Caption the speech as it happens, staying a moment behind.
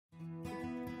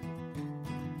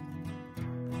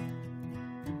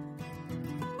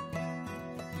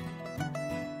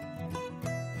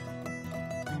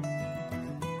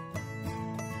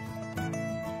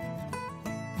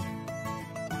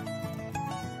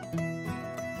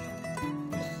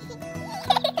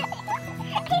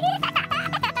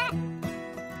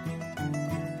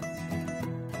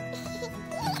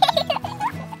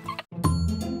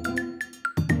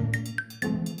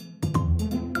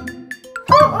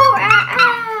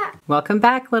Welcome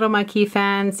back, Little Monkey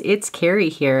fans. It's Carrie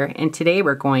here, and today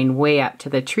we're going way up to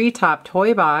the Treetop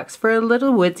Toy Box for a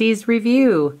little Woodzeez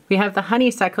review. We have the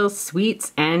Honeysuckle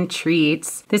Sweets and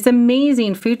Treats. This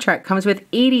amazing food truck comes with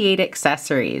 88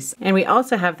 accessories, and we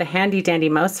also have the Handydandy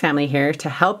Mouse family here to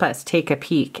help us take a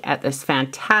peek at this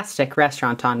fantastic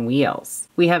restaurant on wheels.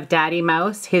 We have Daddy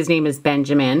Mouse, his name is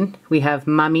Benjamin. We have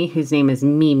Mummy, whose name is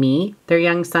Mimi. Their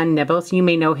young son Nibbles, you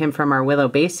may know him from our Willow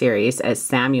Bay series as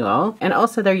Samuel. And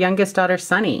also their youngest daughter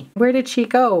Sunny. Where did she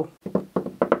go?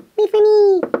 Wait for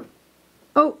me.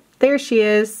 Oh, there she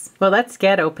is. Well, let's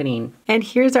get opening. And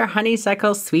here's our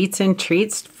Honeysuckle Sweets and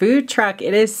Treats food truck.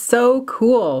 It is so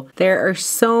cool. There are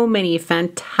so many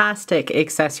fantastic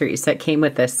accessories that came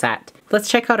with this set. Let's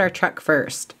check out our truck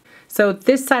first. So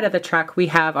this side of the truck, we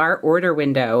have our order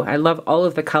window. I love all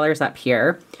of the colors up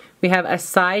here. We have a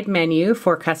side menu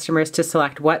for customers to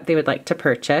select what they would like to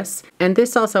purchase. And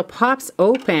this also pops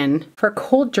open for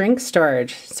cold drink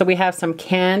storage. So we have some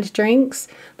canned drinks,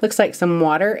 looks like some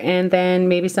water, and then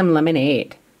maybe some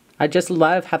lemonade. I just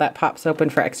love how that pops open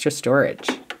for extra storage.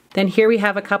 Then here we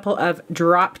have a couple of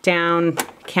drop-down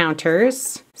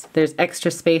counters. So there's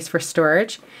extra space for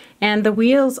storage. And the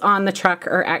wheels on the truck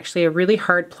are actually a really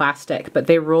hard plastic, but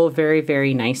they roll very,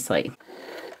 very nicely.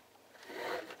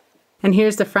 And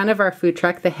here's the front of our food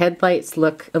truck. The headlights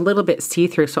look a little bit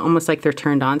see-through, so almost like they're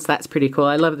turned on, so that's pretty cool.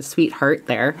 I love the sweet heart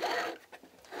there.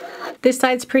 This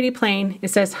side's pretty plain. It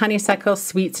says Honeysuckle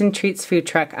Sweets and Treats Food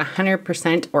Truck,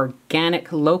 100%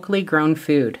 organic, locally grown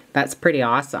food. That's pretty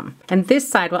awesome. And this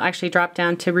side will actually drop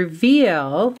down to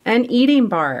reveal an eating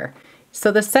bar.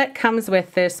 So the set comes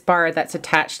with this bar that's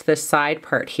attached to the side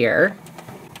part here.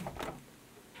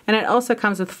 And it also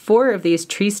comes with 4 of these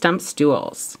tree stump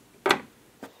stools.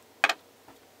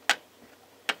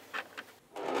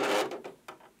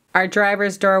 Our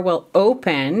driver's door will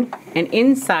open, and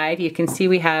inside you can see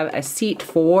we have a seat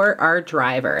for our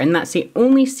driver, and that's the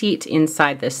only seat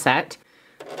inside this set.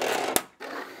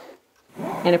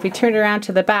 And if we turn it around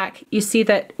to the back, you see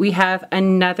that we have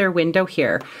another window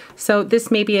here. So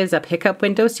this maybe is a pickup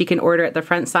window, so you can order at the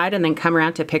front side and then come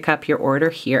around to pick up your order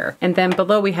here. And then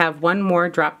below we have one more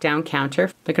drop-down counter.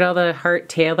 Look at all the heart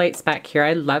taillights back here.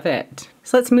 I love it.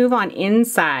 So let's move on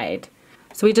inside.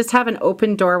 So we just have an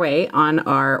open doorway on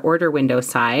our order window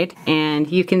side,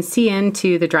 and you can see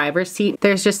into the driver's seat.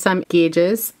 There's just some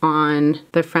gauges on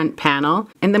the front panel,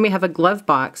 and then we have a glove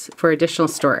box for additional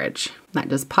storage. That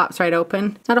just pops right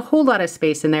open. Not a whole lot of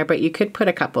space in there, but you could put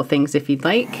a couple things if you'd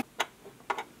like.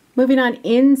 Moving on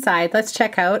inside, let's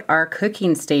check out our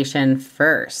cooking station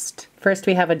first. First,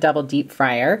 we have a double deep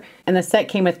fryer, and the set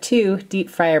came with 2 deep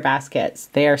fryer baskets.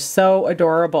 They are so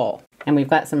adorable. And we've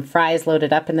got some fries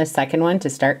loaded up in the second one to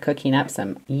start cooking up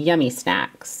some yummy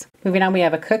snacks. Moving on, we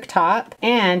have a cooktop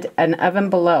and an oven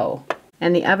below.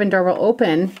 And the oven door will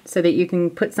open so that you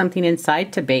can put something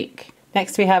inside to bake.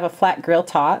 Next, we have a flat grill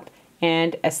top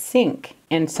and a sink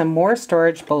and some more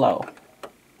storage below.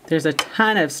 There's a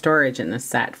ton of storage in this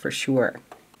set for sure.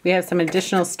 We have some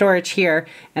additional storage here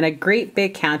and a great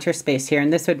big counter space here.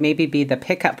 And this would maybe be the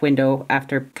pickup window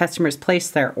after customers place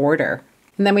their order.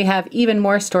 And then we have even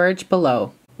more storage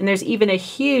below. And there's even a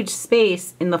huge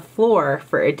space in the floor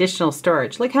for additional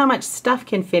storage. Look how much stuff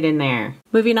can fit in there.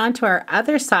 Moving on to our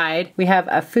other side, we have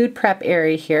a food prep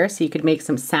area here, so you could make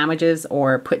some sandwiches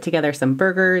or put together some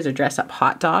burgers or dress up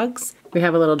hot dogs. We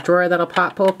have a little drawer that'll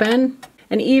pop open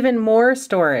and even more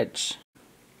storage.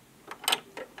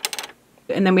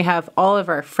 And then we have all of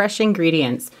our fresh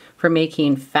ingredients for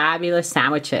making fabulous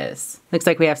sandwiches. Looks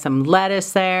like we have some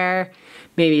lettuce there,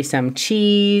 maybe some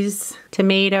cheese,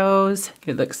 tomatoes.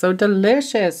 It looks so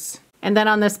delicious. And then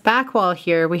on this back wall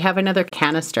here, we have another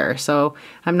canister. So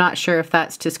I'm not sure if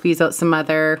that's to squeeze out some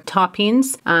other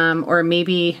toppings or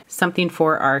maybe something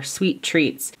for our sweet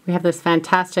treats. We have this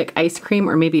fantastic ice cream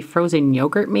or maybe frozen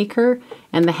yogurt maker.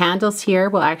 And the handles here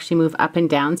will actually move up and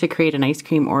down to create an ice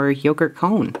cream or yogurt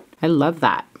cone. I love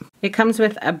that. It comes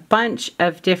with a bunch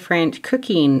of different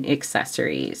cooking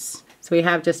accessories. So we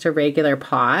have just a regular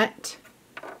pot.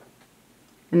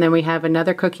 And then we have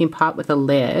another cooking pot with a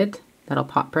lid that'll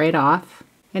pop right off.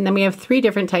 And then we have 3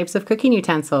 different types of cooking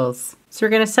utensils. So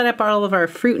we're gonna set up all of our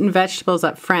fruit and vegetables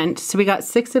up front. So we got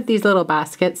 6 of these little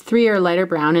baskets. 3 are lighter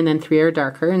brown and then 3 are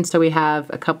darker. And so we have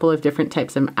a couple of different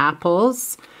types of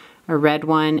apples, a red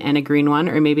one and a green one,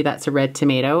 or maybe that's a red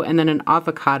tomato, and then an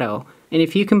avocado. And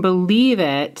if you can believe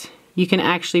it, you can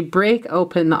actually break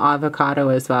open the avocado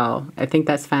as well. I think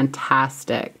that's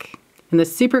fantastic. And the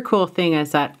super cool thing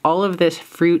is that all of this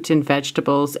fruit and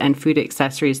vegetables and food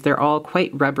accessories, they're all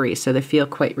quite rubbery, so they feel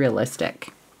quite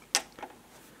realistic.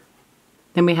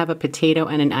 Then we have a potato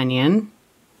and an onion.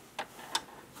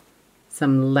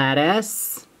 some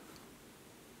lettuce,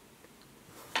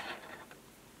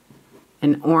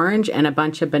 an orange and a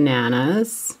bunch of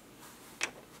bananas,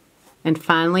 and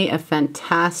finally a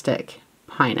fantastic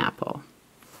pineapple.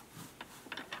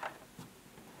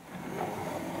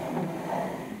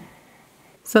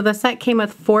 So the set came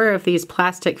with 4 of these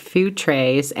plastic food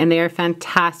trays, and they are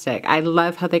fantastic. I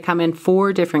love how they come in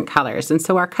 4 different colors, and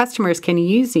so our customers can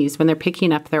use these when they're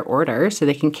picking up their order so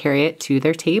they can carry it to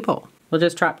their table. We'll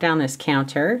just drop down this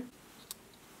counter.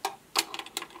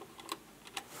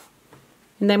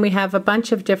 And then we have a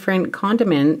bunch of different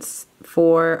condiments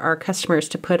for our customers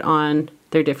to put on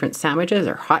their different sandwiches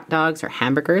or hot dogs or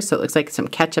hamburgers. So it looks like some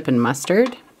ketchup and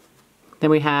mustard. Then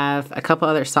we have a couple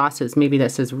other sauces. Maybe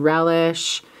this is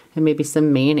relish and maybe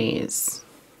some mayonnaise.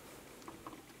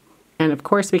 And of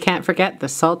course we can't forget the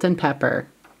salt and pepper.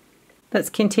 Let's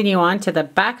continue on to the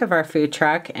back of our food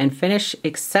truck and finish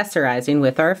accessorizing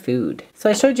with our food. So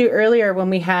I showed you earlier when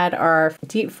we had our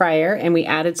deep fryer and we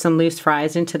added some loose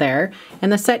fries into there. And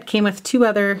the set came with 2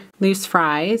 other loose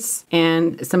fries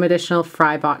and some additional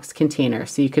fry box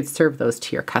containers so you could serve those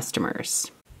to your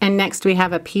customers. And next we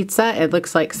have a pizza. It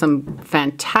looks like some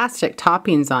fantastic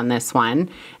toppings on this one.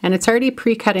 And it's already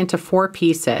pre-cut into 4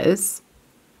 pieces.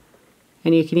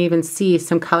 And you can even see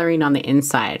some coloring on the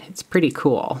inside. It's pretty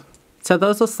cool. So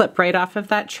those will slip right off of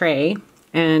that tray.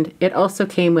 And it also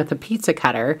came with a pizza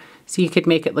cutter, so you could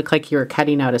make it look like you were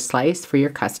cutting out a slice for your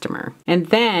customer. And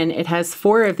then it has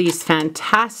 4 of these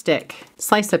fantastic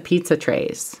slice of pizza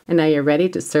trays. And now you're ready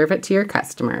to serve it to your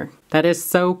customer. That is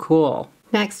so cool.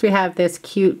 Next we have this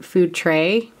cute food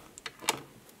tray.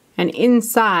 And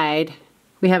inside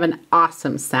we have an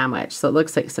awesome sandwich. So it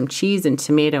looks like some cheese and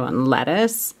tomato and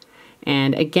lettuce.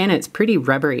 And again, it's pretty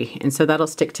rubbery, and so that'll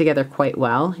stick together quite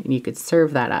well, and you could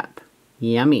serve that up.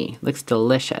 Yummy, looks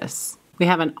delicious. We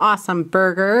have an awesome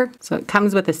burger. So it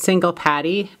comes with a single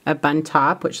patty, a bun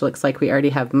top, which looks like we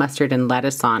already have mustard and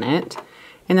lettuce on it.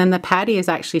 And then the patty is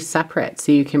actually separate,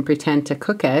 so you can pretend to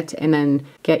cook it and then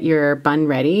get your bun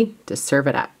ready to serve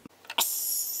it up.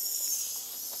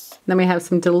 Then we have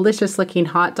some delicious looking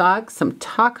hot dogs, some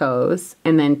tacos,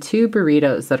 and then 2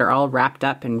 burritos that are all wrapped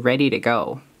up and ready to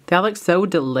go. That looks so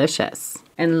delicious.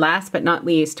 And last but not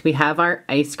least, we have our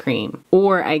ice cream,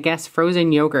 or I guess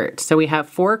frozen yogurt. So we have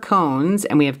 4 cones,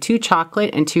 and we have 2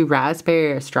 chocolate and 2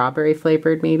 raspberry or strawberry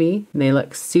flavored maybe. They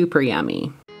look super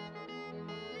yummy.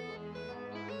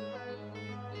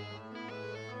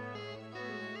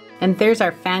 And there's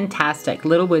our fantastic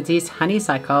little Woodzeez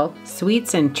Honeysuckle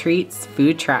Sweets and Treats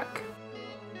food truck.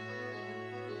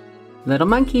 Little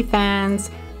monkey fans,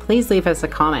 please leave us a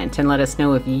comment and let us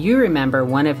know if you remember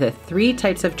one of the 3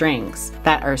 types of drinks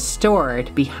that are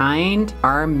stored behind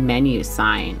our menu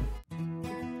sign.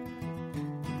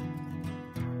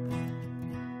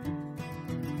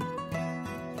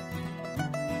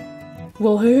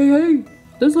 Well, hey,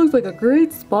 this looks like a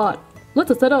great spot.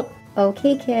 Let's set up.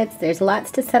 Okay kids, there's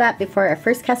lots to set up before our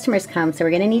first customers come, so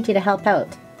we're going to need you to help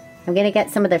out. I'm going to get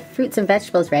some of the fruits and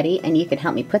vegetables ready, and you can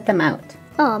help me put them out.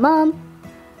 Aw, Mom.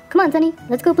 Come on, Sonny.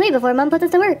 Let's go play before Mom puts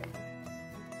us to work.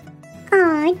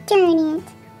 Aw, darn it.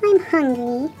 I'm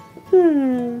hungry.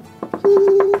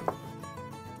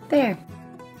 There.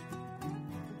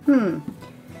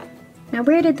 Now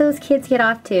where did those kids get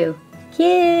off to?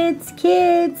 Kids!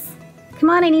 Come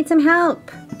on, I need some help.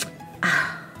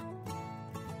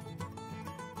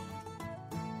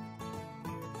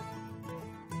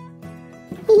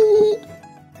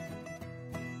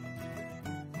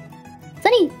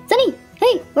 Sonny!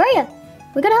 Hey, where are you?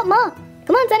 We gotta help Mom.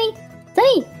 Come on, Sonny!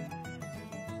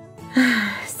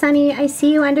 Sonny, I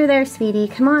see you under there, sweetie.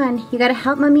 Come on, you gotta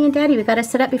help Mommy and Daddy. We gotta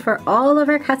set up before all of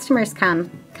our customers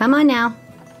come. Come on now.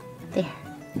 There.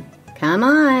 Come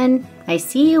on. I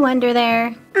see you under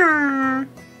there. Aw,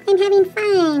 I'm having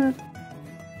fun.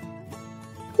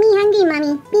 Me hungry,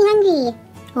 Mommy. Me hungry.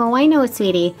 Oh, I know,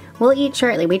 sweetie. We'll eat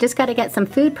shortly. We just gotta get some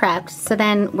food prepped, so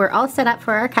then we're all set up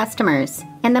for our customers.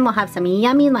 And then we'll have some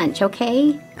yummy lunch,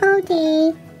 okay?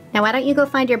 Okay. Now why don't you go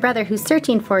find your brother who's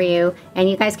searching for you, and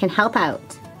you guys can help out.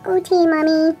 Okay,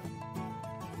 Mommy.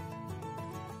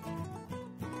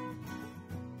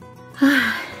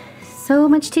 So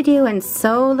much to do and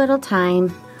so little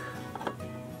time.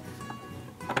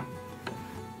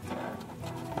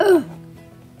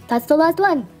 That's the last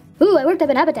one. Ooh, I worked up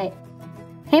an appetite.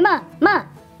 Hey, Ma!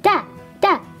 Dad!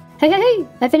 Hey!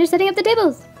 I finished setting up the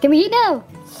tables. Can we eat now?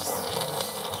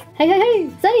 Hey,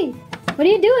 Sonny! What are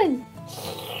you doing?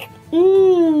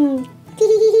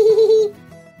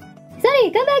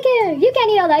 Sonny, come back here! You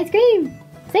can't eat all the ice cream!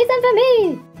 Say some for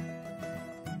me!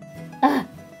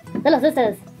 Little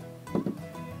sisters.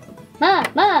 Ma,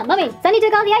 Mommy, Sunny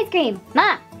took all the ice cream.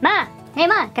 Ma, hey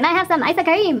Ma, can I have some ice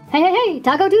cream? Hey,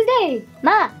 Taco Tuesday.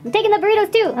 Ma, I'm taking the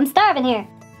burritos too. I'm starving here.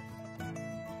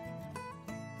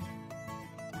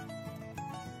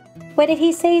 What did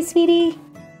he say, sweetie?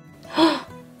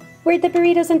 Where'd the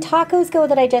burritos and tacos go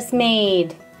that I just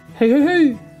made?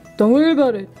 Hey, don't worry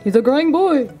about it. He's a growing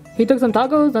boy. He took some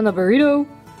tacos and a burrito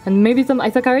and maybe some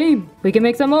ice cream. We can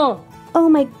make some more. Oh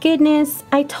my goodness,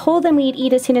 I told them we'd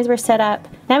eat as soon as we're set up.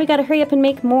 Now we gotta hurry up and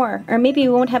make more, or maybe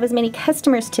we won't have as many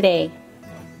customers today.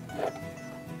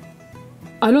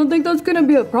 I don't think that's gonna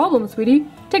be a problem, sweetie.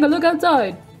 Take a look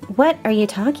outside. What are you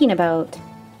talking about?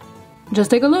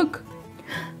 Just take a look.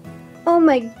 Oh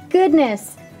my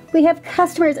goodness, we have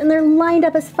customers and they're lined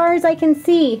up as far as I can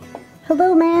see.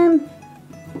 Hello, ma'am.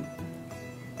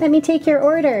 Let me take your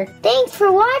order. Thanks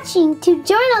for watching. To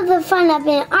join all the fun up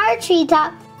in our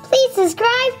treetop, please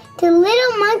subscribe to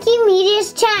Little Monkey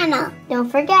Media's channel. Don't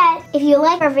forget, if you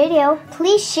like our video,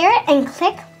 please share it and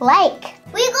click like.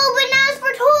 We go banana!